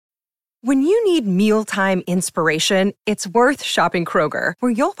When you need mealtime inspiration, it's worth shopping Kroger,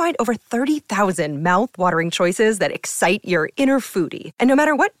 where you'll find over 30,000 mouth-watering choices that excite your inner foodie. And no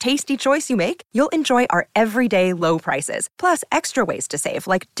matter what tasty choice you make, you'll enjoy our everyday low prices, plus extra ways to save,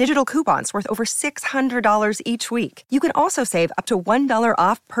 like digital coupons worth over $600 each week. You can also save up to $1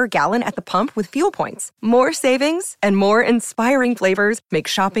 off per gallon at the pump with fuel points. More savings and more inspiring flavors make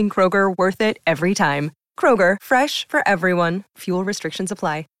shopping Kroger worth it every time. Kroger, fresh for everyone. Fuel restrictions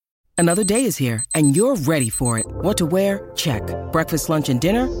apply. Another day is here, and you're ready for it. What to wear? Check. Breakfast, lunch, and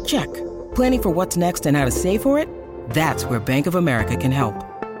dinner? Check. Planning for what's next and how to save for it? That's where Bank of America can help.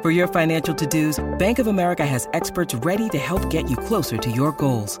 For your financial to-dos, Bank of America has experts ready to help get you closer to your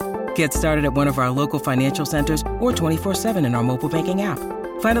goals. Get started at one of our local financial centers or 24/7 in our mobile banking app.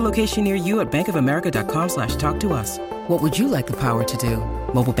 Find a location near you at bankofamerica.com/talktous. What would you like the power to do?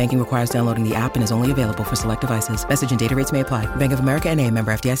 Mobile banking requires downloading the app and is only available for select devices. Message and data rates may apply. Bank of America N.A.,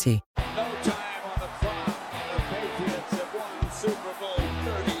 member FDIC. No time on the clock. The Patriots have won Super Bowl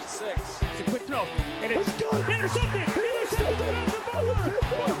 36. It's a quick throw, and it's intercepted.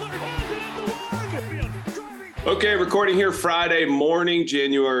 Okay, recording here Friday morning,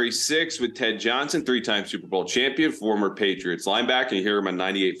 January 6th with Ted Johnson, three-time Super Bowl champion, former Patriots linebacker. You hear him on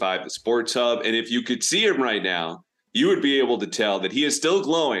 98.5 The Sports Hub. And if you could see him right now, you would be able to tell that he is still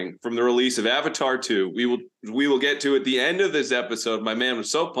glowing from the release of Avatar 2. We will get to at the end of this episode. My man was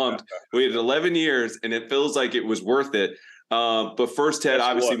so pumped. We had 11 years, and it feels like it was worth it. But first, Ted,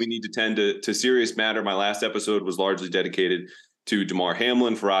 obviously we need to tend to serious matter. My last episode was largely dedicated to Damar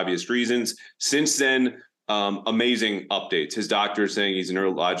Hamlin for obvious reasons. Since then, amazing updates. His doctor is saying he's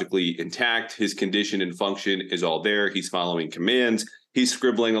neurologically intact. His condition and function is all there. He's following commands. He's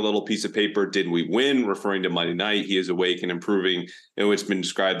scribbling a little piece of paper. Did we win? Referring to Monday night. He is awake and improving. And it's been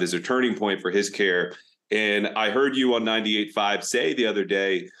described as a turning point for his care. And I heard you on 98.5 say the other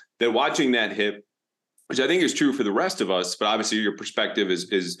day that watching that hip, which I think is true for the rest of us, but obviously your perspective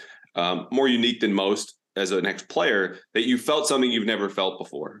is more unique than most as an ex-player, that you felt something you've never felt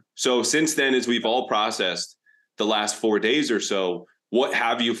before. So since then, as we've all processed the last 4 days or so, what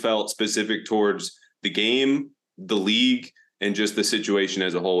have you felt specific towards the game, the league, and just the situation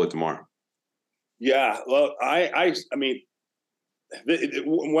as a whole with Damar? Yeah, well, I mean,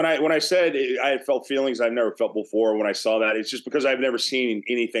 when I said I had felt feelings I've never felt before, when I saw that, it's just because I've never seen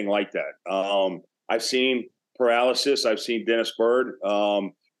anything like that. I've seen paralysis. I've seen Dennis Byrd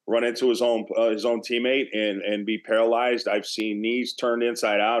run into his own teammate and be paralyzed. I've seen knees turned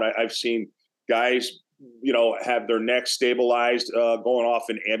inside out. I've seen guys, have their necks stabilized, going off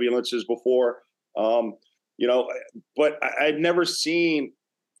in ambulances before. But I've never seen,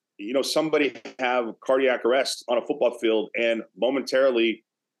 somebody have cardiac arrest on a football field and momentarily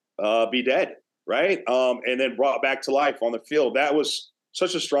be dead, right? And then brought back to life on the field. That was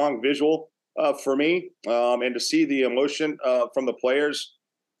such a strong visual for me, and to see the emotion from the players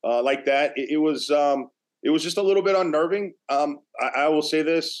like that, it was just a little bit unnerving. I will say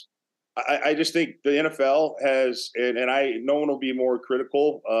this. I just think the NFL has, and no one will be more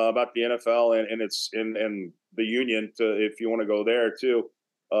critical about the NFL and the union, if you want to go there too,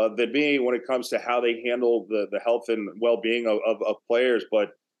 than me when it comes to how they handle the health and well-being of players.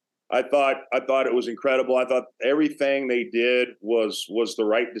 But I thought it was incredible. I thought everything they did was the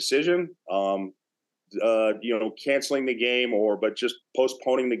right decision. Canceling the game but just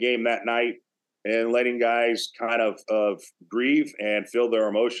postponing the game that night and letting guys kind of grieve and feel their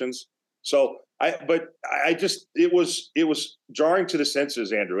emotions. So it was jarring to the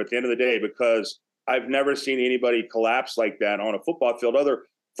senses, Andrew, at the end of the day, because I've never seen anybody collapse like that on a football field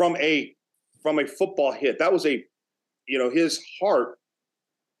from a football hit. That was his heart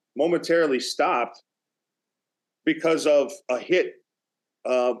momentarily stopped because of a hit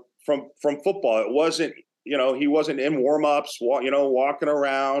from football. It wasn't, he wasn't in warm-ups, walking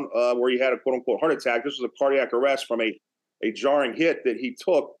around where he had a quote-unquote heart attack. This was a cardiac arrest from a jarring hit that he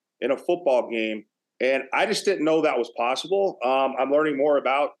took in a football game. And I just didn't know that was possible. I'm learning more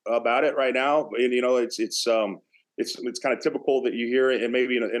about it right now. And, it's kind of typical that you hear it, and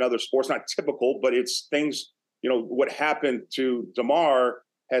maybe in other sports, not typical, but it's things, what happened to Damar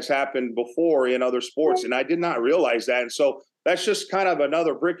has happened before in other sports. And I did not realize that. And so that's just kind of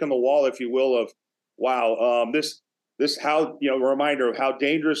another brick in the wall, if you will, of, wow, this how, a reminder of how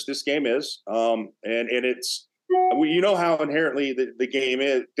dangerous this game is. And it's, how inherently the game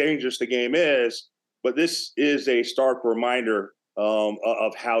is dangerous the game is, but this is a stark reminder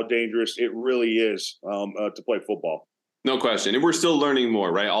of how dangerous it really is to play football. No question. And we're still learning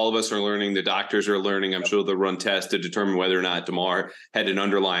more, right? All of us are learning. The doctors are learning. I'm sure they'll run tests to determine whether or not Damar had an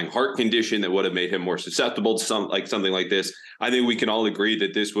underlying heart condition that would have made him more susceptible to something like this. I think we can all agree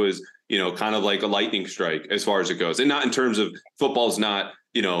that this was, kind of like a lightning strike as far as it goes. And not in terms of football's not,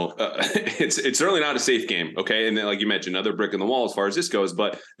 it's certainly not a safe game. Okay. And then, like you mentioned, another brick in the wall as far as this goes,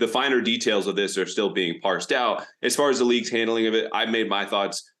 but the finer details of this are still being parsed out. As far as the league's handling of it, I've made my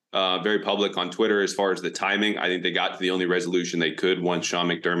thoughts very public on Twitter as far as the timing. I think they got to the only resolution they could once Sean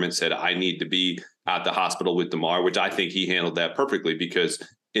McDermott said, I need to be at the hospital with DeMar, which I think he handled that perfectly, because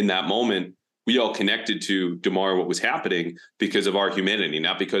in that moment, we all connected to DeMar, what was happening, because of our humanity,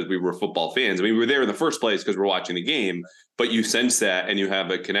 not because we were football fans. I mean, we were there in the first place because we're watching the game, but you sense that and you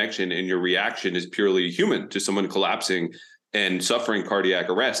have a connection, and your reaction is purely human to someone collapsing and suffering cardiac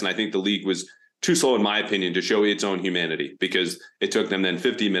arrest. And I think the league was too slow, in my opinion, to show its own humanity, because it took them then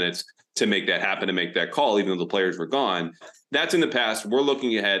 50 minutes to make that happen, to make that call, even though the players were gone. That's in the past. We're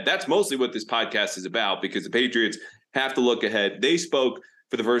looking ahead. That's mostly what this podcast is about, because the Patriots have to look ahead. They spoke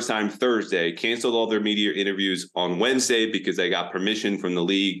for the first time Thursday, canceled all their media interviews on Wednesday because they got permission from the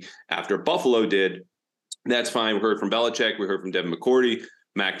league after Buffalo did. That's fine. We heard from Belichick. We heard from Devin McCourty,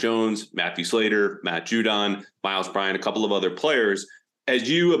 Mac Jones, Matthew Slater, Matt Judon, Miles Bryant, a couple of other players. As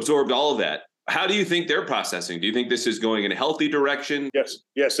you absorbed all of that, how do you think they're processing? Do you think this is going in a healthy direction?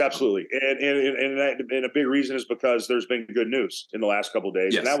 Yes, absolutely. And a big reason is because there's been good news in the last couple of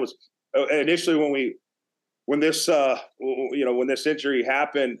days. Yes. And that was initially when this injury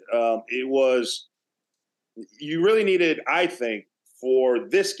happened, it was, you really needed, I think, for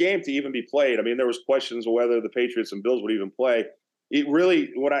this game to even be played. I mean, there was questions of whether the Patriots and Bills would even play. It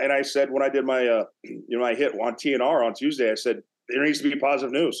really, when I did my my hit on TNR on Tuesday, I said there needs to be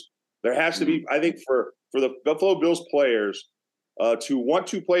positive news. There has to be, I think, for the Buffalo Bills players to want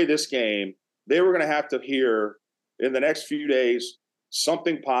to play this game, they were going to have to hear in the next few days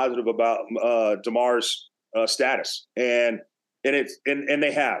something positive about DeMar's status, and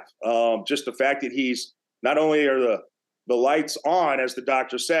they have just the fact that he's not only are the lights on, as the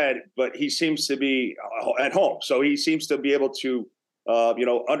doctor said, but he seems to be at home, so he seems to be able to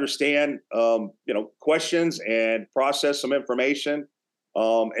understand questions and process some information.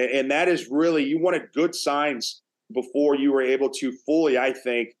 And that is really, you wanted good signs before you were able to fully, I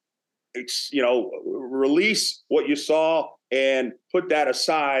think, release what you saw and put that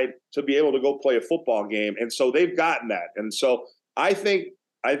aside to be able to go play a football game. And so they've gotten that. And so I think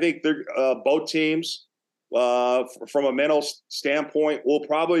they're both teams from a mental standpoint will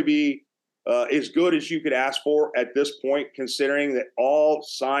probably be as good as you could ask for at this point, considering that all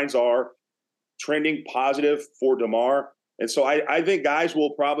signs are trending positive for DeMar. And so I think guys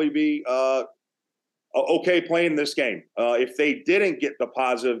will probably be okay playing this game. If they didn't get the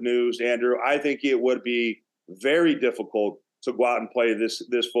positive news, Andrew, I think it would be very difficult to go out and play this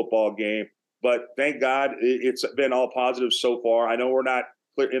football game. But thank God it's been all positive so far. I know we're not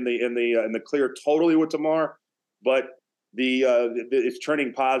clear in the clear totally with DeMar, but it's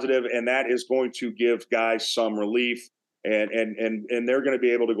trending positive, and that is going to give guys some relief, and they're going to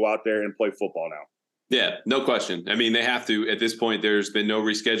be able to go out there and play football now. Yeah, no question. I mean, they have to. At this point, there's been no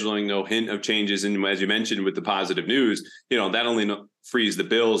rescheduling, no hint of changes. And as you mentioned with the positive news, that only frees the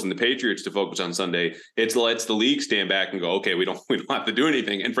Bills and the Patriots to focus on Sunday. It lets the league stand back and go, okay, we don't have to do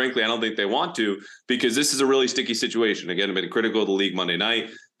anything. And frankly, I don't think they want to, because this is a really sticky situation. Again, I've been critical of the league Monday night.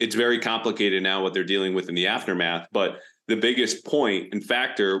 It's very complicated now what they're dealing with in the aftermath. But the biggest point and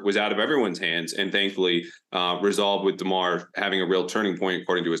factor was out of everyone's hands, and thankfully resolved with DeMar having a real turning point,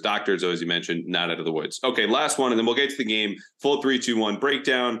 according to his doctors, as you mentioned, not out of the woods. Okay, last one, and then we'll get to the game, full 3-2-1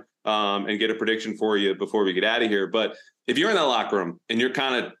 breakdown, and get a prediction for you before we get out of here. But if you're in that locker room and you're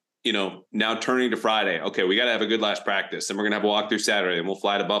kind of, now turning to Friday, okay, we got to have a good last practice, and we're going to have a walkthrough Saturday, and we'll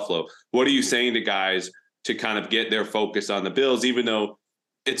fly to Buffalo. What are you saying to guys to kind of get their focus on the Bills, even though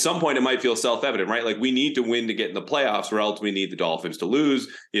at some point it might feel self-evident, right? Like, we need to win to get in the playoffs, or else we need the Dolphins to lose,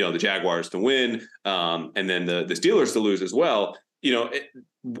 the Jaguars to win, and then the Steelers to lose as well.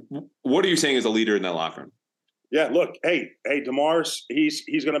 What are you saying as a leader in that locker room? Yeah, look, hey, DeMar's,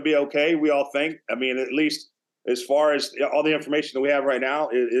 he's going to be okay, we all think. I mean, at least as far as all the information that we have right now,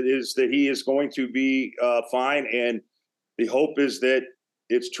 it is that he is going to be fine, and the hope is that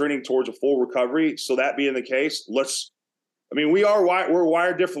it's trending towards a full recovery. So that being the case, we're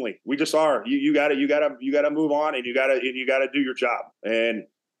wired differently. We just are. You got to move on, and you got to do your job. And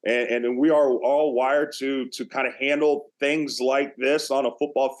we are all wired to kind of handle things like this on a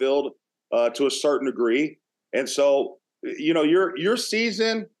football field to a certain degree. And so, your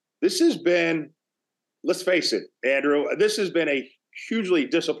season, this has been, let's face it, Andrew, this has been a hugely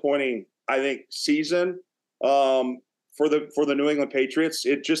disappointing, I think, season for the New England Patriots.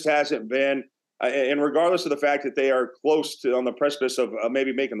 It just hasn't been. And regardless of the fact that they are close to on the precipice of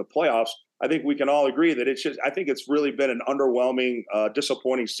maybe making the playoffs, I think we can all agree that I think it's really been an underwhelming,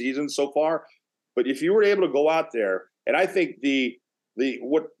 disappointing season so far. But if you were able to go out there, and I think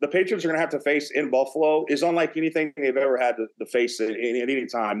what the Patriots are going to have to face in Buffalo is unlike anything they've ever had to face at any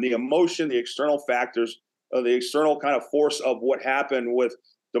time. The emotion, the external factors, the external kind of force of what happened with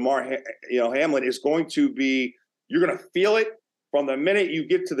Damar, Hamlin is going to be. You're going to feel it from the minute you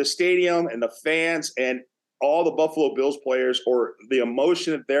get to the stadium and the fans and all the Buffalo Bills players, or the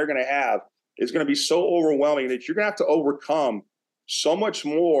emotion that they're going to have is going to be so overwhelming that you're going to have to overcome so much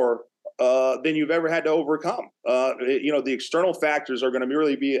more than you've ever had to overcome. The external factors are going to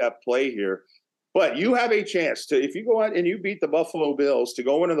really be at play here. But you have a chance to, if you go out and you beat the Buffalo Bills to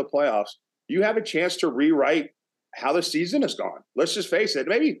go into the playoffs, you have a chance to rewrite how the season has gone. Let's just face it,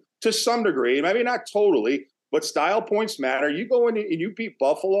 maybe to some degree, maybe not totally, but style points matter. You go in and you beat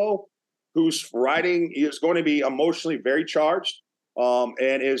Buffalo, whose riding is going to be emotionally very charged,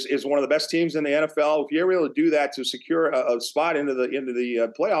 and is one of the best teams in the NFL. If you're able to do that to secure a spot into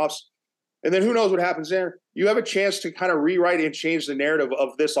the playoffs, and then who knows what happens there, you have a chance to kind of rewrite and change the narrative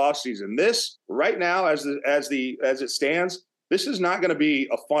of this offseason. This right now, as it stands, this is not going to be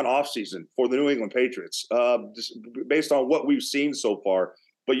a fun offseason for the New England Patriots, just based on what we've seen so far.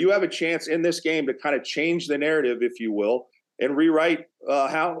 But you have a chance in this game to kind of change the narrative, if you will, and rewrite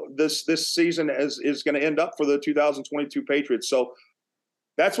how this season is going to end up for the 2022 Patriots. So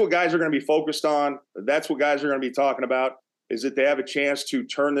that's what guys are going to be focused on. That's what guys are going to be talking about, is that they have a chance to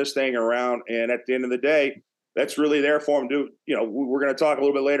turn this thing around. And at the end of the day, that's really there for them to, we're going to talk a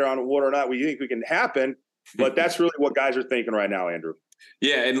little bit later on whether or not we think we can happen, but that's really what guys are thinking right now, Andrew.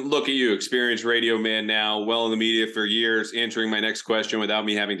 Yeah, and look at you, experienced radio man now, well in the media for years, answering my next question without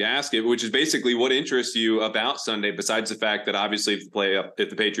me having to ask it, which is basically what interests you about Sunday, besides the fact that obviously if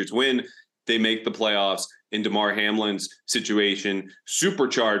the Patriots win, they make the playoffs. In Damar Hamlin's situation,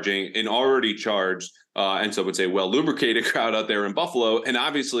 supercharging an already charged, and so I would say well-lubricated crowd out there in Buffalo, and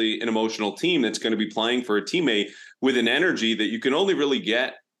obviously an emotional team that's going to be playing for a teammate with an energy that you can only really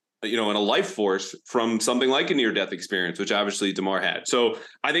get and a life force from something like a near-death experience, which obviously Damar had. So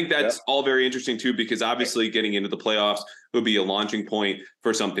I think that's all very interesting too, because obviously getting into the playoffs would be a launching point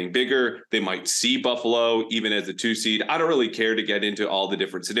for something bigger. They might see Buffalo even as a 2 seed. I don't really care to get into all the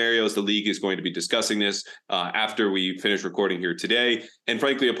different scenarios. The league is going to be discussing this after we finish recording here today. And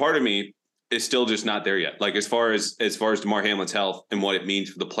frankly, a part of me is still just not there yet. Like as far as Damar Hamlin's health and what it means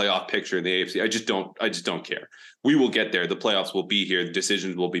for the playoff picture in the AFC, I just don't care. We will get there. The playoffs will be here. The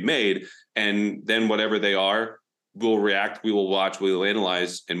decisions will be made. And then whatever they are, we'll react, we will watch, we will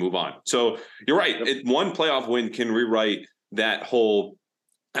analyze and move on. So you're right. One playoff win can rewrite that whole,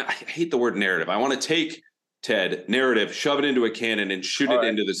 I hate the word narrative. I want to take Ted narrative, shove it into a cannon and shoot it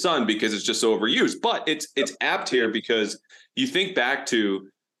into the sun because it's just so overused. But it's apt here because you think back to,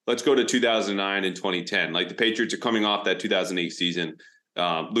 let's go to 2009 and 2010. Like the Patriots are coming off that 2008 season,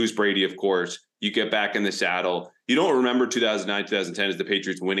 lose Brady, of course. You get back in the saddle. You don't remember 2009, 2010 as the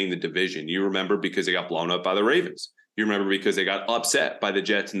Patriots winning the division. You remember because they got blown up by the Ravens. You remember because they got upset by the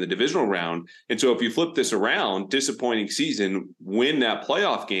Jets in the divisional round. And so if you flip this around, disappointing season, win that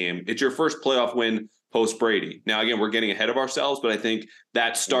playoff game, it's your first playoff win post Brady. Now, again, we're getting ahead of ourselves, but I think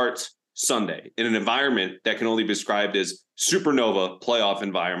that starts Sunday in an environment that can only be described as supernova playoff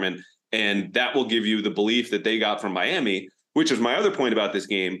environment. And that will give you the belief that they got from Miami, which is my other point about this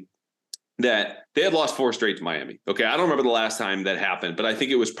game, that they had lost 4 straight to Miami. Okay, I don't remember the last time that happened, but I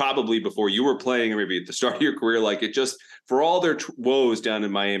think it was probably before you were playing or maybe at the start of your career. Like it just, for all their woes down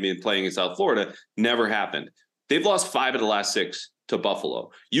in Miami and playing in South Florida, never happened. They've lost 5 of the last 6 to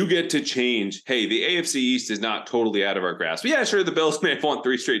Buffalo. You get to change, hey, the AFC East is not totally out of our grasp. Yeah, sure, the Bills may have won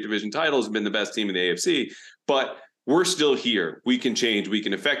 3 straight division titles and been the best team in the AFC, but we're still here. We can change. We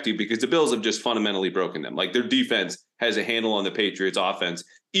can affect you because the Bills have just fundamentally broken them. Like their defense has a handle on the Patriots offense,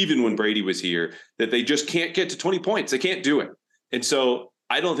 even when Brady was here, that they just can't get to 20 points. They can't do it. And so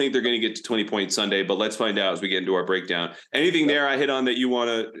I don't think they're going to get to 20 points Sunday, but let's find out as we get into our breakdown. Anything there I hit on that you want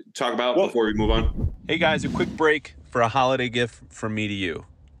to talk about before we move on? Hey guys, a quick break for a holiday gift from me to you.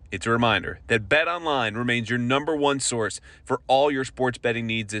 It's a reminder that BetOnline remains your number one source for all your sports betting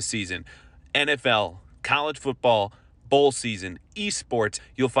needs this season. NFL, college football, bowl season, esports,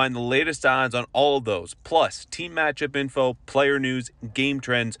 you'll find the latest odds on all of those, plus team matchup info, player news, game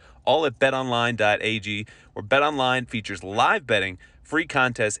trends, all at betonline.ag, where BetOnline features live betting, free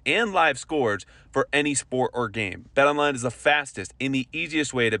contests, and live scores for any sport or game. BetOnline is the fastest and the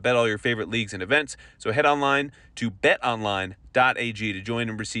easiest way to bet all your favorite leagues and events, so head online to betonline.ag to join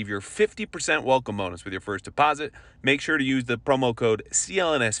and receive your 50% welcome bonus with your first deposit. Make sure to use the promo code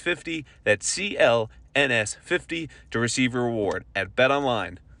CLNS50, that's CLNS50, to receive your reward at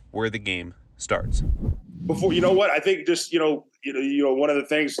BetOnline, where the game starts. Before, you know what, I think just, one of the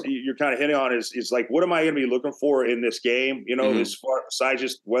things you're kind of hitting on is like, what am I going to be looking for in this game? As far besides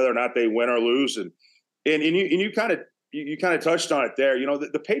just whether or not they win or lose. And you kind of touched on it there.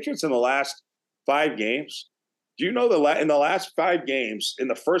 The Patriots in the last 5 games, do you know in the last 5 games, in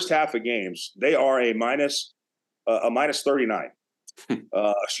the first half of games, they are a minus 39.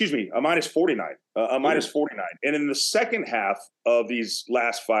 A minus 49. Minus 49. And in the second half of these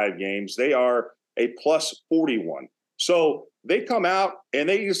last 5 games, they are a plus 41. So they come out and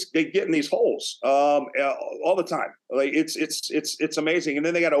they get in these holes all the time. Like it's amazing. And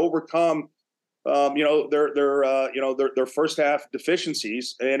then they got to overcome their first half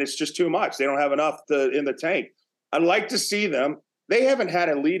deficiencies, and it's just too much. They don't have enough in the tank. I'd like to see them. They haven't had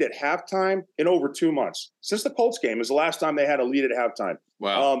a lead at halftime in over 2 months. Since the Colts game is the last time they had a lead at halftime.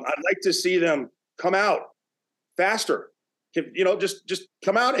 Wow. I'd like to see them come out faster. Just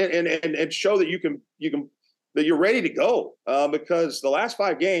come out and show that you can that you're ready to go. Because the last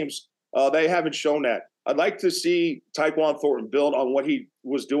 5 games they haven't shown that. I'd like to see Tyquan Thornton build on what he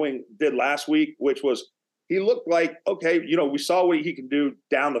did last week, which was he looked like, okay, we saw what he can do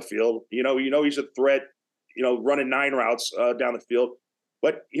down the field. He's a threat. Running 9 routes down the field.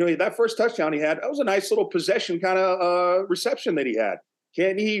 But, that first touchdown he had, that was a nice little possession kind of reception that he had.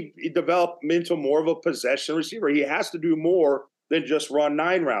 Can he develop into more of a possession receiver? He has to do more than just run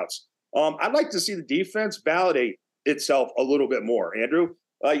 9 routes. I'd like to see the defense validate itself a little bit more, Andrew.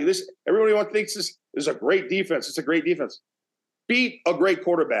 Everybody thinks this is a great defense. It's a great defense. Beat a great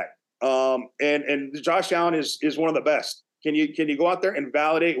quarterback. And Josh Allen is one of the best. Can you go out there and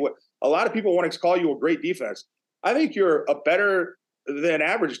validate what – a lot of people want to call you a great defense. I think you're a better than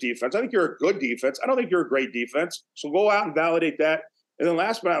average defense. I think you're a good defense. I don't think you're a great defense. So go out and validate that. And then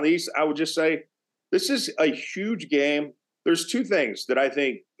last but not least, I would just say this is a huge game. There's 2 things that I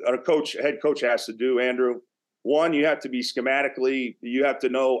think a head coach has to do, Andrew. One, you have to be schematically, you have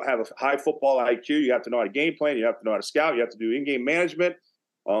to have a high football IQ. You have to know how to game plan. You have to know how to scout. You have to do in-game management.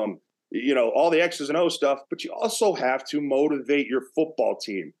 All the X's and O's stuff. But you also have to motivate your football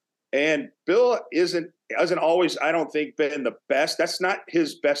team. And Bill hasn't always, I don't think, been the best. That's not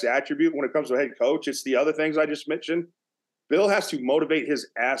his best attribute when it comes to a head coach. It's the other things I just mentioned. Bill has to motivate his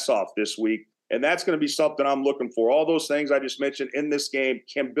ass off this week, and that's going to be something I'm looking for. All those things I just mentioned in this game.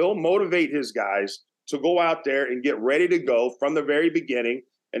 Can Bill motivate his guys to go out there and get ready to go from the very beginning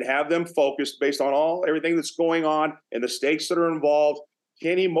and have them focused based on everything that's going on and the stakes that are involved?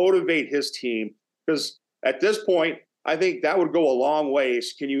 Can he motivate his team? Because at this point, I think that would go a long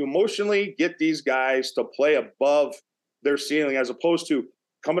ways. Can you emotionally get these guys to play above their ceiling as opposed to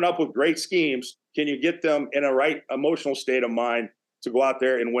coming up with great schemes? Can you get them in a right emotional state of mind to go out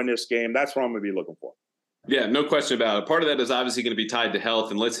there and win this game? That's what I'm going to be looking for. Yeah, no question about it. Part of that is obviously going to be tied to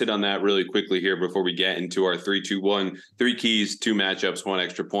health. And let's hit on that really quickly here before we get into our 3-2-1, 3 keys, 2 matchups, 1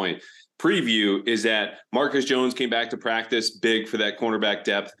 extra point. Preview is that Marcus Jones came back to practice big for that cornerback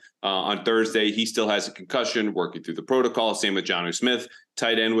depth on Thursday. He still has a concussion, working through the protocol. Same with Jonnu Smith.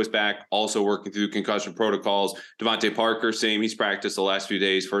 Tight end was back, also working through concussion protocols. Devontae Parker, same. He's practiced the last few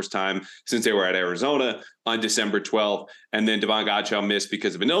days, first time since they were at Arizona on December 12th. And then Devon Godchaux missed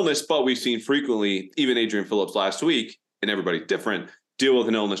because of an illness, but we've seen frequently, even Adrian Phillips last week, and everybody's different, deal with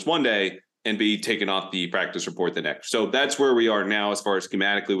an illness one day and be taken off the practice report the next. So that's where we are now as far as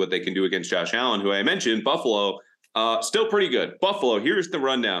schematically what they can do against Josh Allen, who I mentioned. Buffalo, still pretty good. Buffalo, here's the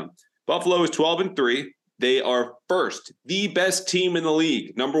rundown. Buffalo is 12-3. They are first, the best team in the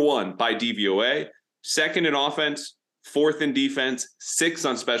league, number 1 by DVOA, second in offense, 4th in defense, 6th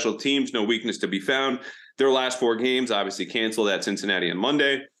on special teams, no weakness to be found. Their last 4 games obviously canceled at Cincinnati on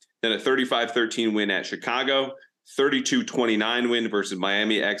Monday, then a 35-13 win at Chicago, 32-29 win versus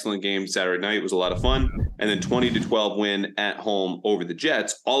Miami. Excellent game Saturday night. It was a lot of fun. And then 20-12 win at home over the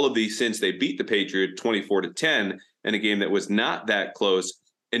Jets. All of these since they beat the Patriots 24-10 in a game that was not that close.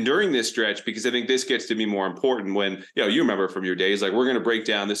 And during this stretch, because I think this gets to be more important when, you remember from your days, like we're going to break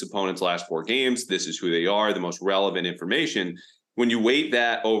down this opponent's last 4 games. This is who they are, the most relevant information. When you weight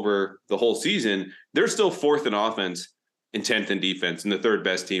that over the whole season, they're still 4th in offense and 10th in defense and the 3rd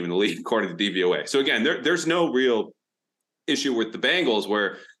best team in the league, according to DVOA. So again, there's no real issue with the Bengals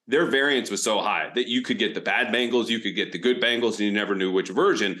where their variance was so high that you could get the bad Bengals, you could get the good Bengals, and you never knew which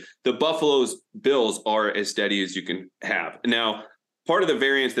version. The Buffalo's Bills are as steady as you can have. Now, part of the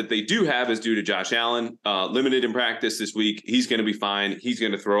variance that they do have is due to Josh Allen, limited in practice this week. He's going to be fine. He's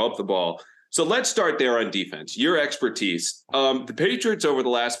going to throw up the ball. So let's start there on defense. Your expertise. The Patriots over the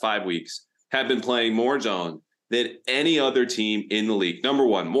last 5 weeks have been playing more zone than any other team in the league. Number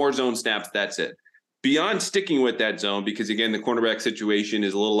 1, more zone snaps. That's it. beyond sticking with that zone, because again, the cornerback situation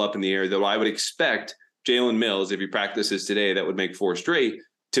is a little up in the air, though I would expect Jalen Mills, if he practices today, that would make 4 straight,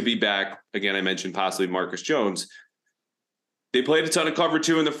 to be back. Again, I mentioned possibly Marcus Jones. They played a ton of cover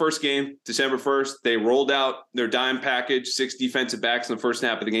 2 in the first game, December 1st. They rolled out their dime package, 6 defensive backs in the first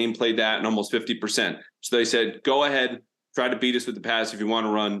half of the game, played that in almost 50%. So they said, go ahead, try to beat us with the pass. If you want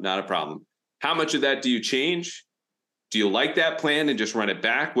to run, not a problem. How much of that do you change? Do you like that plan and just run it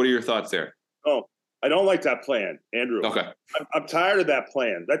back? What are your thoughts there? Oh, I don't like that plan, Andrew. Okay. I'm tired of that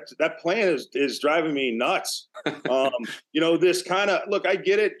plan. That plan is driving me nuts. This kind of, look, I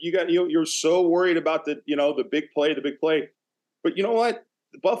get it. You're so worried about the big play. But you know what?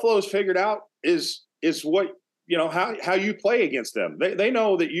 Buffalo's figured out is what, how you play against them. They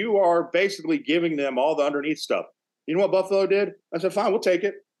know that you are basically giving them all the underneath stuff. You know what Buffalo did? I said, fine, we'll take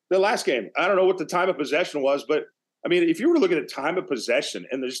it. The last game, I don't know what the time of possession was, but I mean, if you were looking at time of possession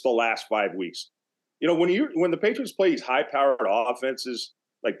in just the last 5 weeks, when the Patriots play these high-powered offenses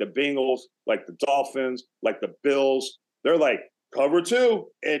like the Bengals, like the Dolphins, like the Bills, they're like cover 2,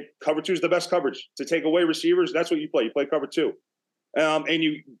 and cover 2 is the best coverage to take away receivers. That's what you play. You play cover 2.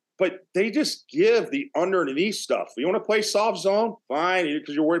 But they just give the underneath stuff. You want to play soft zone? Fine,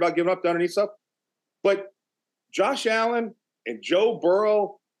 because you're worried about giving up the underneath stuff. But Josh Allen and Joe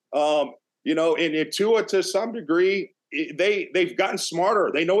Burrow, and Tua to some degree, they've gotten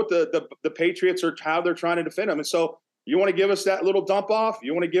smarter. They know what the Patriots are, how they're trying to defend them. And so you want to give us that little dump off?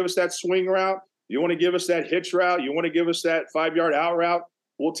 You want to give us that swing route? You want to give us that hitch route? You want to give us that 5-yard out route?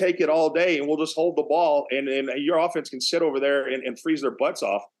 We'll take it all day, and we'll just hold the ball, and your offense can sit over there and freeze their butts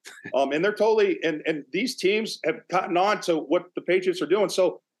off. And they're totally – and these teams have gotten on to what the Patriots are doing.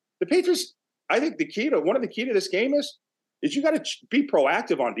 So the Patriots, I think one of the key to this game is you got to be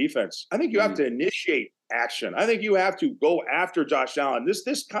proactive on defense. I think you have to initiate action. I think you have to go after Josh Allen.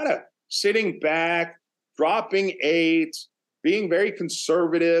 This kind of sitting back, dropping 8, being very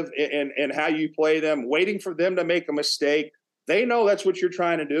conservative in how you play them, waiting for them to make a mistake. They know that's what you're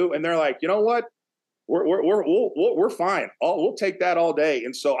trying to do, and they're like, you know what? We're fine. We'll take that all day.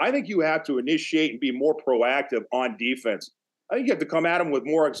 And so I think you have to initiate and be more proactive on defense. I think you have to come at them with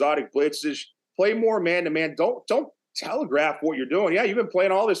more exotic blitzes, play more man-to-man. Don't telegraph what you're doing. Yeah, you've been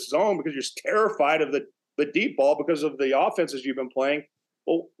playing all this zone because you're terrified of the deep ball because of the offenses you've been playing.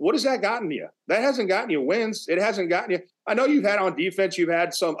 Well, what has that gotten you? That hasn't gotten you wins. It hasn't gotten you. I know you've had on defense, you've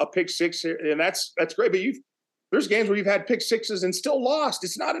had a pick 6, and that's great. But there's games where you've had pick 6s and still lost.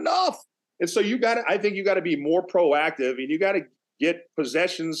 It's not enough. And so I think you got to be more proactive, and you got to get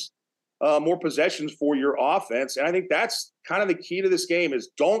possessions, more possessions for your offense. And I think that's kind of the key to this game is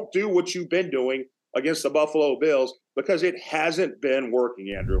don't do what you've been doing against the Buffalo Bills because it hasn't been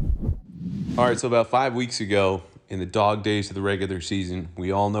working, Andrew. All right, so about 5 weeks ago, in the dog days of the regular season,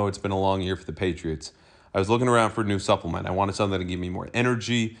 we all know it's been a long year for the Patriots. I was looking around for a new supplement. I wanted something to give me more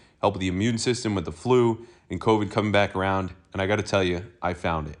energy, help with the immune system with the flu and COVID coming back around. And I got to tell you, I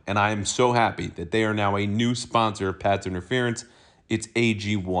found it. And I am so happy that they are now a new sponsor of Pat's Interference. It's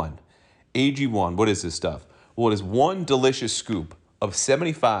AG1. AG1, what is this stuff? Well, it is one delicious scoop of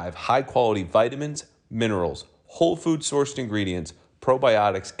 75 high-quality vitamins, minerals, whole food sourced ingredients,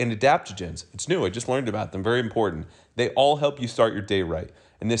 probiotics, and adaptogens. It's new. I just learned about them. Very important. They all help you start your day right.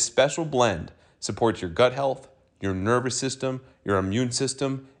 And this special blend supports your gut health, your nervous system, your immune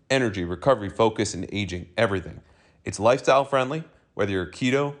system, energy, recovery, focus, and aging, everything. It's lifestyle friendly, whether you're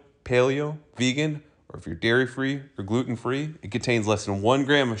keto, paleo, vegan, or if you're dairy-free or gluten-free. It contains less than 1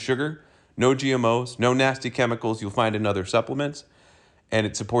 gram of sugar, no GMOs, no nasty chemicals you'll find in other supplements, and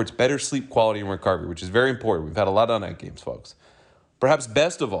it supports better sleep quality and recovery, which is very important. We've had a lot of night games, folks. Perhaps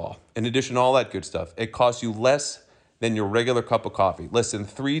best of all, in addition to all that good stuff, it costs you less than your regular cup of coffee, less than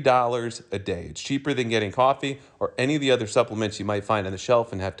 $3 a day. It's cheaper than getting coffee or any of the other supplements you might find on the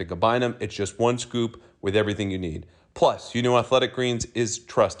shelf and have to combine them. It's just one scoop with everything you need. Plus, Athletic Greens is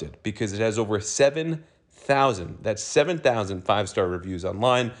trusted because it has over 7,000 5-star reviews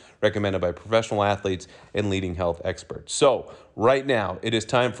online, recommended by professional athletes and leading health experts. So, right now, it is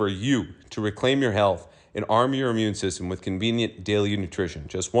time for you to reclaim your health and arm your immune system with convenient daily nutrition.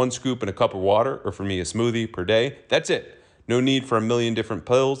 Just one scoop in a cup of water, or for me, a smoothie per day. That's it. No need for a million different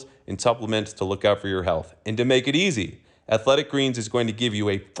pills and supplements to look out for your health. And to make it easy, Athletic Greens is going to give you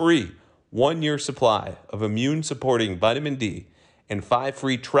a free 1-year supply of immune-supporting vitamin D and 5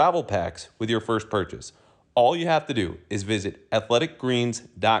 free travel packs with your first purchase. All you have to do is visit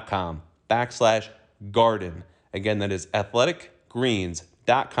athleticgreens.com/garden. Again, that is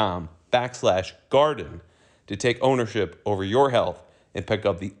athleticgreens.com/garden to take ownership over your health and pick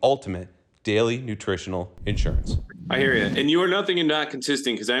up the ultimate daily nutritional insurance. I hear you. And you are nothing and not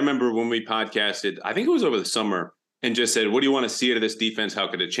consistent, because I remember when we podcasted, I think it was over the summer, and just said, what do you want to see out of this defense? How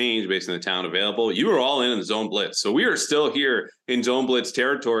could it change based on the talent available? You were all in the zone blitz. So we are still here in zone blitz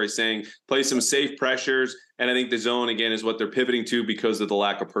territory saying play some safe pressures. And I think the zone, again, is what they're pivoting to because of the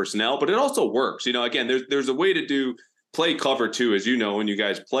lack of personnel. But it also works. Again, there's a way to play cover too, as you know, when you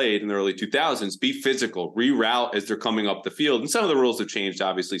guys played in the early 2000s, be physical, reroute as they're coming up the field. And some of the rules have changed,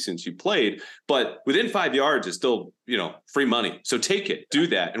 obviously, since you played, but within 5 yards is still, free money. So take it, do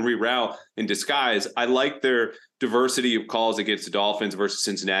that, and reroute in disguise. I like their diversity of calls against the Dolphins versus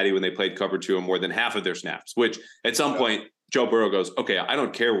Cincinnati when they played cover 2 on more than half of their snaps, which at some point, Joe Burrow goes, okay, I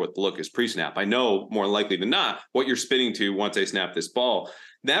don't care what the look is pre-snap. I know more likely than not what you're spinning to once I snap this ball.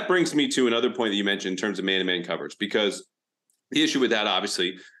 That brings me to another point that you mentioned in terms of man-to-man coverage, because the issue with that,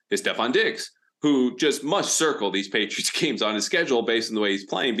 obviously, is Stephon Diggs, who just must circle these Patriots games on his schedule based on the way he's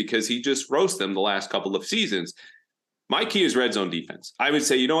playing, because he just roasts them the last couple of seasons. My key is red zone defense. I would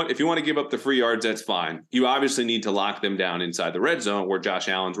say, you know what, if you want to give up the free yards, that's fine. You obviously need to lock them down inside the red zone where Josh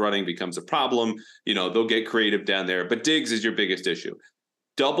Allen's running becomes a problem. They'll get creative down there, but Diggs is your biggest issue.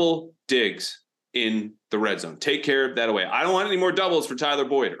 Double Diggs in the red zone. Take care of that away. I don't want any more doubles for Tyler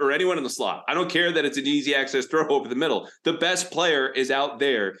Boyd or anyone in the slot. I don't care that it's an easy access throw over the middle. The best player is out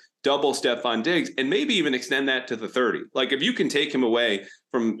there. Double Stephon Diggs, and maybe even extend that to the 30. Like, if you can take him away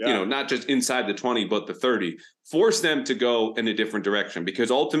from, not just inside the 20, but the 30, force them to go in a different direction,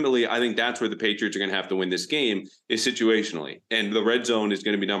 because ultimately I think that's where the Patriots are going to have to win this game, is situationally. And the red zone is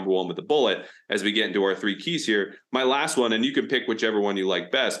going to be number one with the bullet as we get into our 3 keys here. My last one, and you can pick whichever one you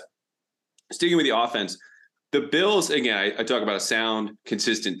like best. Sticking with the offense, the Bills, again, I talk about a sound,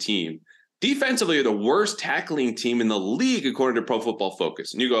 consistent team. Defensively, are the worst tackling team in the league, according to Pro Football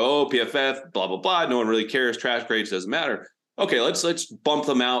Focus. And you go, PFF, blah, blah, blah. No one really cares. Trash grades doesn't matter. Okay, let's bump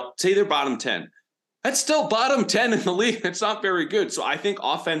them out. Say they're bottom 10. That's still bottom 10 in the league. That's not very good. So I think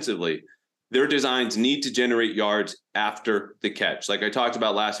offensively, their designs need to generate yards after the catch. Like I talked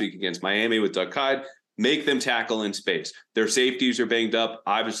about last week against Miami with Doug Hyde. Make them tackle in space. Their safeties are banged up,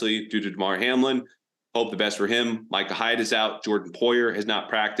 obviously, due to Damar Hamlin. Hope the best for him. Micah Hyde is out. Jordan Poyer has not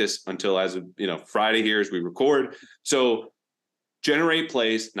practiced until as of Friday here as we record. So generate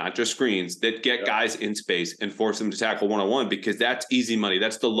plays, not just screens, that get guys in space and force them to tackle one-on-one, because that's easy money.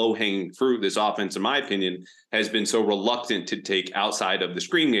 That's the low-hanging fruit. This offense, in my opinion, has been so reluctant to take outside of the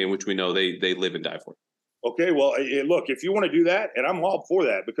screen game, which we know they live and die for. Okay, well, look, if you want to do that, and I'm all for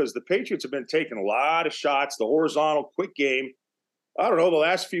that, because the Patriots have been taking a lot of shots, the horizontal quick game. I don't know, the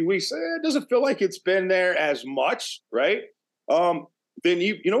last few weeks, it doesn't feel like it's been there as much, right? Then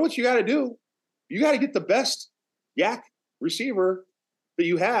you know what you got to do? You got to get the best yak receiver that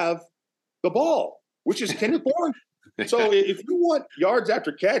you have the ball, which is Kendrick Bourne. So if you want yards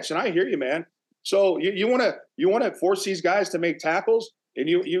after catch, and I hear you, man. So you want to force these guys to make tackles. And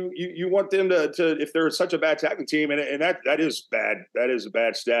you want them to if they're such a bad tackling team, and that is bad. That is a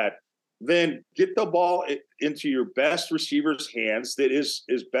bad stat. Then get the ball into your best receiver's hands that is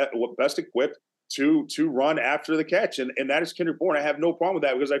best equipped to run after the catch, and that is Kendrick Bourne. I have no problem with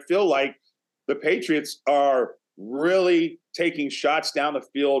that, because I feel like the Patriots are really taking shots down the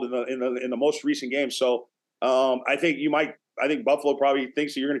field in the most recent game. So I think Buffalo probably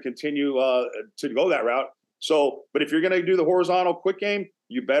thinks that you're going to continue to go that route. So, but if you're going to do the horizontal quick game,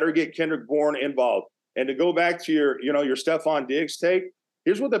 you better get Kendrick Bourne involved. And to go back to your Stephon Diggs take,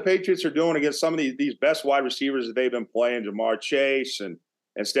 here's what the Patriots are doing against some of these best wide receivers that they've been playing, Jamar Chase and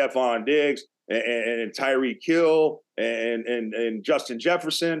Stephon Diggs and Tyreek Hill and Justin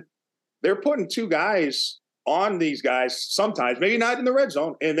Jefferson. They're putting 2 guys on these guys sometimes, maybe not in the red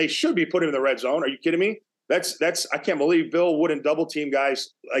zone, and they should be put in the red zone. Are you kidding me? That's I can't believe Bill wouldn't double team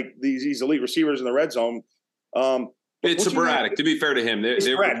guys like these elite receivers in the red zone. It's sporadic, to be fair to him.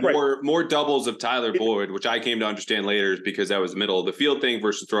 There were more doubles of Tyler Boyd, which I came to understand later is because that was the middle of the field thing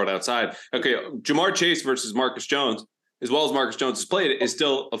versus throw it outside. Okay, Jamar Chase versus Marcus Jones, as well as Marcus Jones has played, is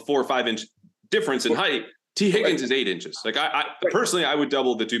still a 4 or 5 inch difference in height. T. Higgins is 8 inches. Like I personally, I would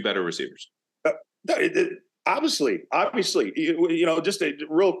double the 2 better receivers. Obviously, just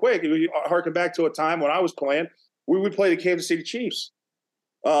real quick, harken back to a time when I was playing, we would play the Kansas City Chiefs.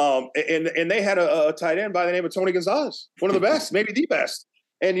 And they had a tight end by the name of Tony Gonzalez, one of the best, maybe the best.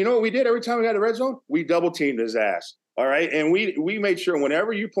 And you know what we did every time we got the red zone? We double teamed his ass. All right. And we made sure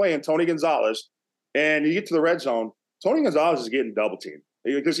whenever you play in Tony Gonzalez and you get to the red zone, Tony Gonzalez is getting double teamed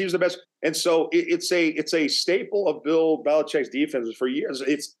because he was the best. And so it's a staple of Bill Belichick's defenses for years.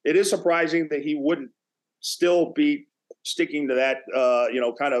 It is surprising that he wouldn't still be sticking to that,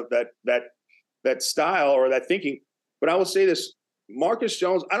 kind of that style or that thinking. But I will say this. Marcus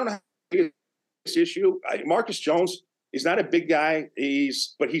Jones, I don't know biggest issue. Marcus Jones is not a big guy,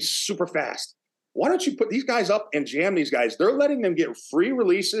 but he's super fast. Why don't you put these guys up and jam these guys? They're letting them get free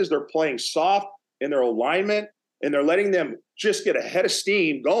releases. They're playing soft in their alignment, and they're letting them just get a head of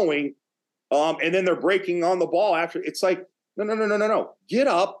steam going. And then they're breaking on the ball after. It's like, no. Get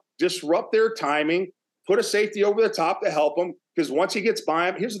up, disrupt their timing, put a safety over the top to help them. Because once he gets by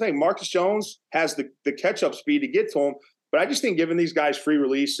him, here's the thing: Marcus Jones has the catch-up speed to get to him. But I just think giving these guys free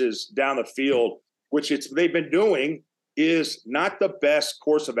releases down the field, which they've been doing, is not the best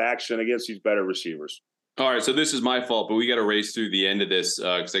course of action against these better receivers. All right, so this is my fault, but we got to race through the end of this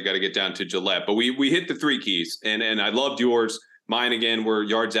because I got to get down to Gillette. But we hit the three keys, and I loved yours. Mine, again, were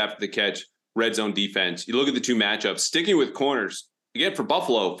yards after the catch, red zone defense. You look at the two matchups, sticking with corners, again, for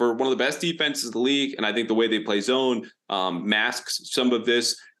Buffalo, for one of the best defenses in the league, and I think the way they play zone masks some of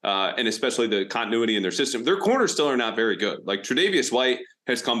this, and especially the continuity in their system. Their corners still are not very good. Like Tre'Davious White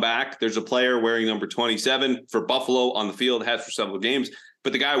has come back. There's a player wearing number 27 for Buffalo on the field, has for several games.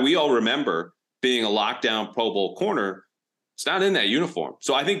 But the guy we all remember being a lockdown Pro Bowl corner, it's not in that uniform.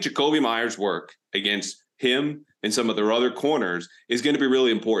 So I think Jacoby Myers' work against him and some of their other corners is going to be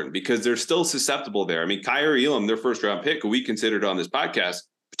really important because they're still susceptible there. I mean, Kyer Elam, their first-round pick, who we considered on this podcast,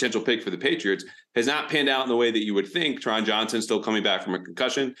 potential pick for the Patriots, has not panned out in the way that you would think. Tron Johnson still coming back from a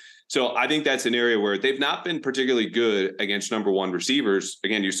concussion. So I think that's an area where they've not been particularly good against number one receivers.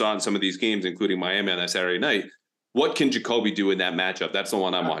 Again, you saw in some of these games, including Miami on that Saturday night. What can Jacoby do in that matchup? That's the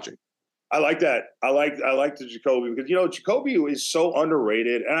one I'm watching. I like that. I like the Jacoby because, Jacoby is so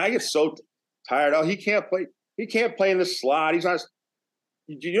underrated, and I get so tired. Oh, he can't play. He can't play in the slot. He's not.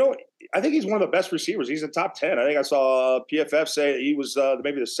 I think he's one of the best receivers. He's in top 10. I think I saw PFF say that he was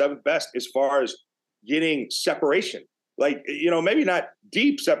maybe the seventh best as far as getting separation. Like, maybe not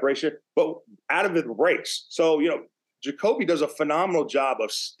deep separation, but out of the breaks. So, Jacoby does a phenomenal job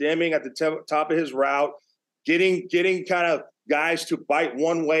of stemming at the top of his route, getting kind of guys to bite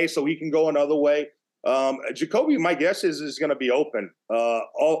one way so he can go another way. Jacoby, my guess is going to be open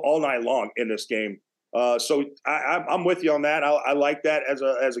all night long in this game. So I'm with you on that. I like that as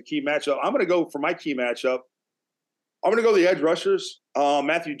a key matchup. I'm going to go for my key matchup. I'm going to go the edge rushers,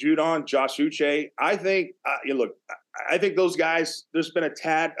 Matthew Judon, Josh Uche. I think, I think those guys, there's been a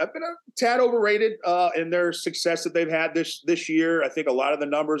tad overrated in their success that they've had this year. I think a lot of the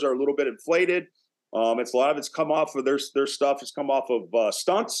numbers are a little bit inflated. A lot of it's come off of their stuff. It's come off of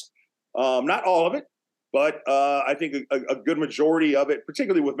stunts. Not all of it, but I think a good majority of it,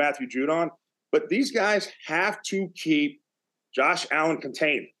 particularly with Matthew Judon. But these guys have to keep Josh Allen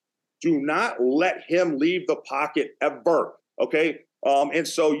contained. Do not let him leave the pocket ever. Okay. And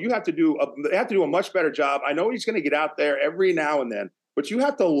so they have to do a much better job. I know he's going to get out there every now and then, but you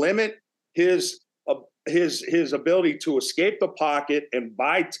have to limit his ability to escape the pocket and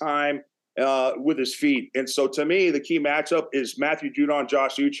buy time with his feet. And so to me, the key matchup is Matthew Judon,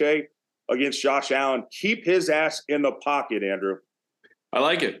 Josh Uche against Josh Allen. Keep his ass in the pocket, Andrew. I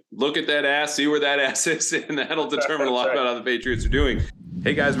like it. Look at that ass, see where that ass is, and that'll determine a lot about how the Patriots are doing.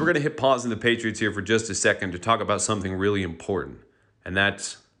 Hey guys, we're going to hit pause on the Patriots here for just a second to talk about something really important, and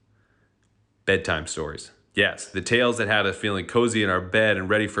that's bedtime stories. Yes, the tales that had us feeling cozy in our bed and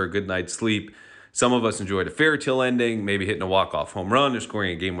ready for a good night's sleep. Some of us enjoyed a fairy tale ending, maybe hitting a walk-off home run or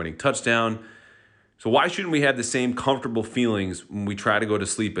scoring a game-winning touchdown. So why shouldn't we have the same comfortable feelings when we try to go to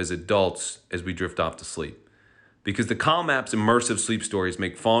sleep as adults as we drift off to sleep? Because the Calm app's immersive sleep stories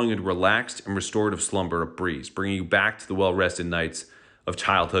make falling into relaxed and restorative slumber a breeze, bringing you back to the well-rested nights of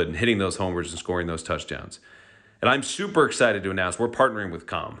childhood and hitting those homers and scoring those touchdowns. And I'm super excited to announce we're partnering with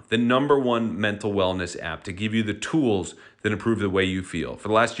Calm, the #1 mental wellness app, to give you the tools that improve the way you feel. For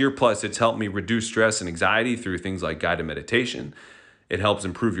the last year plus, it's helped me reduce stress and anxiety through things like guided meditation. It helps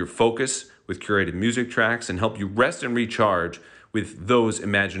improve your focus with curated music tracks and help you rest and recharge with those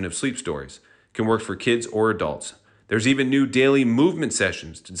imaginative sleep stories. It can work for kids or adults. There's even new daily movement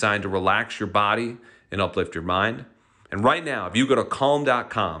sessions designed to relax your body and uplift your mind. And right now, if you go to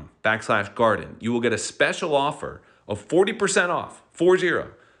calm.com/garden, you will get a special offer of 40% off,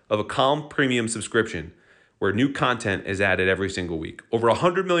 40, of a Calm premium subscription where new content is added every single week. Over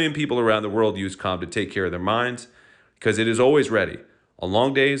 100 million people around the world use Calm to take care of their minds because it is always ready on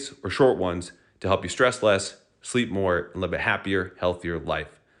long days or short ones to help you stress less, sleep more, and live a happier, healthier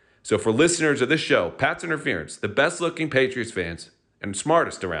life. So for listeners of this show, Pat's Interference, the best looking Patriots fans and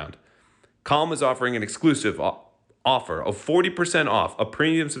smartest around, Calm is offering an exclusive offer of 40% off a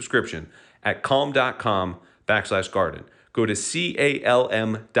premium subscription at calm.com/garden. Go to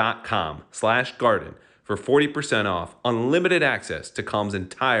calm.com/garden for 40% off unlimited access to Calm's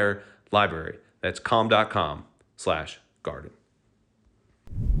entire library. That's calm.com/garden.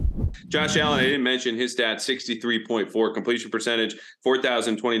 Josh Allen, I didn't mention his stats: 63.4 completion percentage,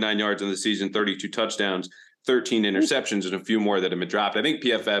 4,029 yards in the season, 32 touchdowns, 13 interceptions, and a few more that have been dropped. I think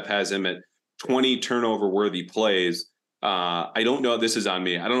PFF has him at 20 turnover-worthy plays. I don't know if this is on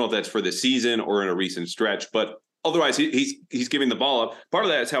me. I don't know if that's for the season or in a recent stretch, but otherwise he's giving the ball up. Part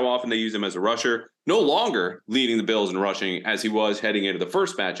of that is how often they use him as a rusher. No longer leading the Bills in rushing as he was heading into the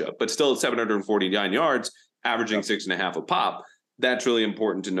first matchup, but still at 749 yards, averaging 6.5 a pop. That's really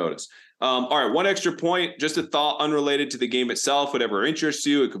important to notice. All right, one extra point, just a thought unrelated to the game itself, whatever interests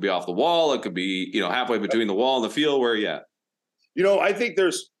you. It could be off the wall. It could be, halfway between the wall and the field. Where are you at? I think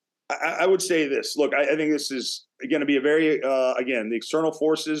I would say this. Look, I think this is going to be a very, again, the external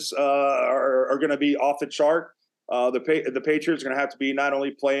forces are going to be off the chart. The Patriots are going to have to be not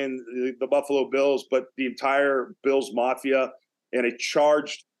only playing the Buffalo Bills, but the entire Bills Mafia in a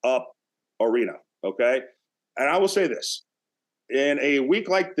charged up arena. Okay. And I will say this. In a week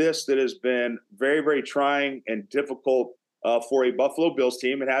like this that has been very, very trying and difficult for a Buffalo Bills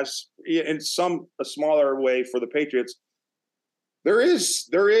team, it has in a smaller way for the Patriots. There is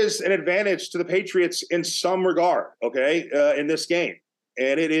an advantage to the Patriots in some regard, okay, in this game.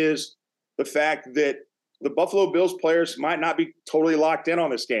 And it is the fact that the Buffalo Bills players might not be totally locked in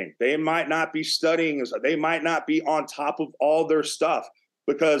on this game. They might not be studying. They might not be on top of all their stuff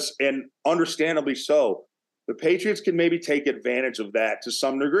because, and understandably so, the Patriots can maybe take advantage of that to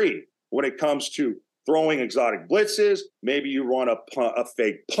some degree when it comes to throwing exotic blitzes. Maybe you run a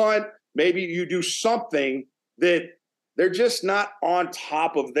fake punt. Maybe you do something that they're just not on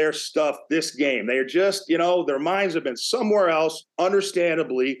top of their stuff this game. They're just, their minds have been somewhere else,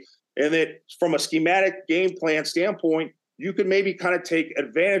 understandably. And that from a schematic game plan standpoint, you can maybe kind of take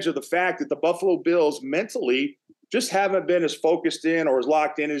advantage of the fact that the Buffalo Bills mentally just haven't been as focused in or as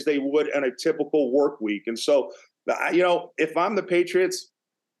locked in as they would in a typical work week. And so, if I'm the Patriots,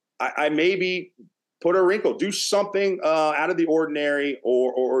 I maybe put a wrinkle, do something out of the ordinary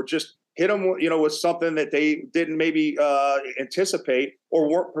or just hit them, with something that they didn't maybe anticipate or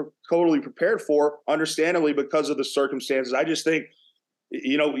weren't totally prepared for, understandably, because of the circumstances. I just think,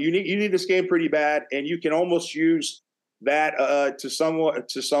 you need this game pretty bad, and you can almost use that to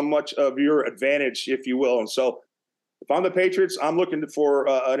so much of your advantage, if you will. And so, if I'm the Patriots, I'm looking for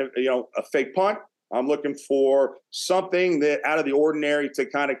a fake punt. I'm looking for something that out of the ordinary to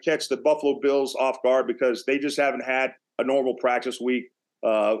kind of catch the Buffalo Bills off guard because they just haven't had a normal practice week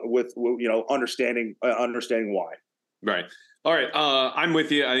with understanding why. Right. All right. I'm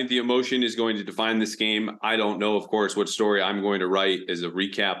with you. I think the emotion is going to define this game. I don't know, of course, what story I'm going to write as a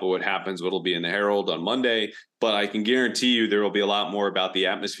recap of what happens, what'll be in the Herald on Monday, but I can guarantee you there will be a lot more about the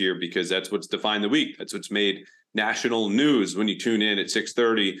atmosphere because that's what's defined the week. That's what's made national news when you tune in at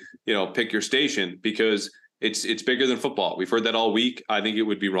 6:30, pick your station because it's bigger than football. We've heard that all week. I think it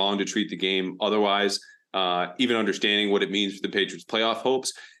would be wrong to treat the game otherwise, even understanding what it means for the Patriots playoff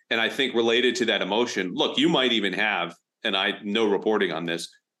hopes. And I think related to that emotion, look, you might even have, and I know reporting on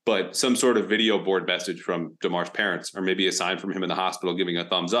this, but some sort of video board message from DeMar's parents, or maybe a sign from him in the hospital giving a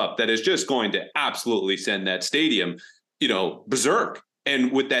thumbs up that is just going to absolutely send that stadium, berserk.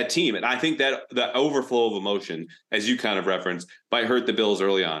 And with that team, and I think that the overflow of emotion, as you kind of referenced, might hurt the Bills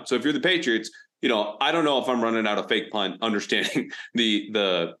early on. So if you're the Patriots, I don't know if I'm running out of fake punt, understanding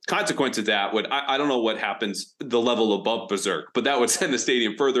the consequence of that. I don't know what happens, the level above berserk, but that would send the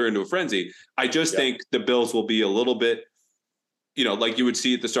stadium further into a frenzy. I just think the Bills will be a little bit, like you would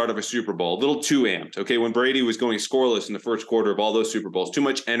see at the start of a Super Bowl, a little too amped. Okay, when Brady was going scoreless in the first quarter of all those Super Bowls, too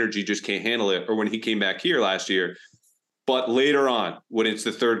much energy, just can't handle it. Or when he came back here last year. But later on, when it's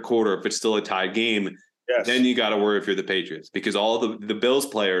the third quarter, if it's still a tied game, then you got to worry if you're the Patriots because all the Bills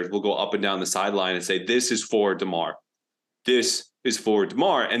players will go up and down the sideline and say, this is for DeMar. This is for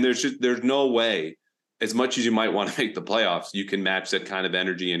DeMar. And there's no way, as much as you might want to make the playoffs, you can match that kind of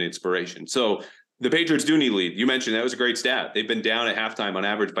energy and inspiration. So the Patriots do need lead. You mentioned that was a great stat. They've been down at halftime on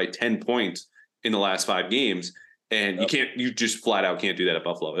average by 10 points in the last 5 games. And you just flat out can't do that at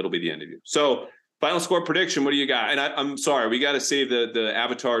Buffalo. It'll be the end of you. So final score prediction, what do you got? And I'm sorry, we got to save the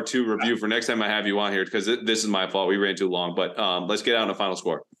Avatar 2 review for next time I have you on here because this is my fault. We ran too long, but let's get out on a final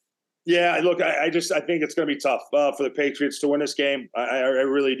score. Yeah, look, I think it's going to be tough for the Patriots to win this game. I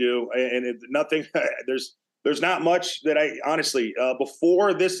really do. And nothing, there's not much that I honestly,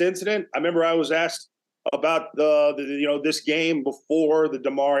 before this incident, I remember I was asked about this game before the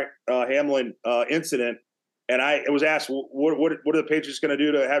Damar Hamlin incident. And I was asked, what are the Patriots going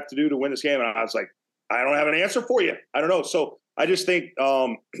to have to do to win this game? And I was like, I don't have an answer for you. I don't know. So I just think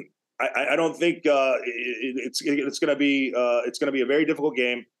I don't think it's going to be a very difficult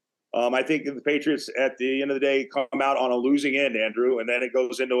game. I think the Patriots at the end of the day come out on a losing end, Andrew, and then it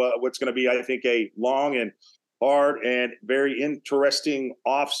goes into what's going to be, I think, a long and hard and very interesting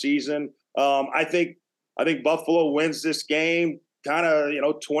off season. I think Buffalo wins this game kind of,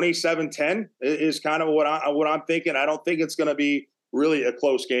 27-10 is kind of what I'm thinking. I don't think it's going to be really a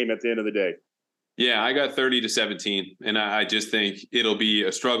close game at the end of the day. Yeah, I got 30-17, and I just think it'll be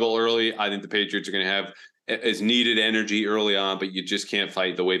a struggle early. I think the Patriots are going to have as needed energy early on, but you just can't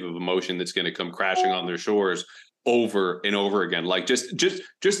fight the wave of emotion that's going to come crashing on their shores over and over again. Like just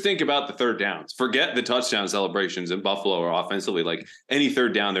think about the third downs. Forget the touchdown celebrations in Buffalo or offensively. Like any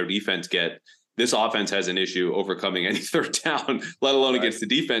third down their defense get, this offense has an issue overcoming any third down, let alone against the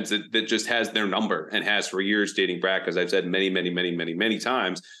defense that just has their number and has for years, dating back, as I've said many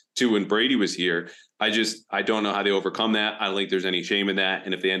times, to when Brady was here. I don't know how they overcome that. I don't think there's any shame in that.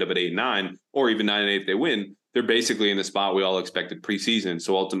 And if they end up at 8-9 or even 9-8 if they win, they're basically in the spot we all expected preseason.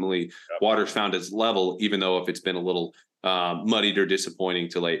 So ultimately, water's found its level, even though if it's been a little muddied or disappointing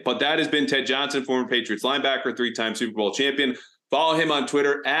to late. But that has been Ted Johnson, former Patriots linebacker, 3-time Super Bowl champion. Follow him on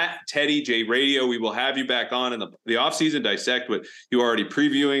Twitter at TeddyJRadio. We will have you back on in the offseason, dissect what you are already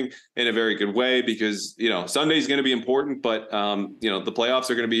previewing in a very good way because, Sunday's going to be important, but, the playoffs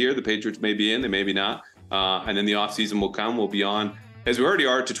are going to be here. The Patriots may be in, they may be not. And then the offseason will come. We'll be on, as we already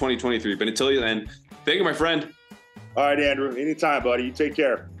are, to 2023. But until then, thank you, my friend. All right, Andrew. Anytime, buddy. You take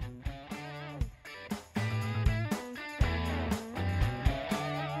care.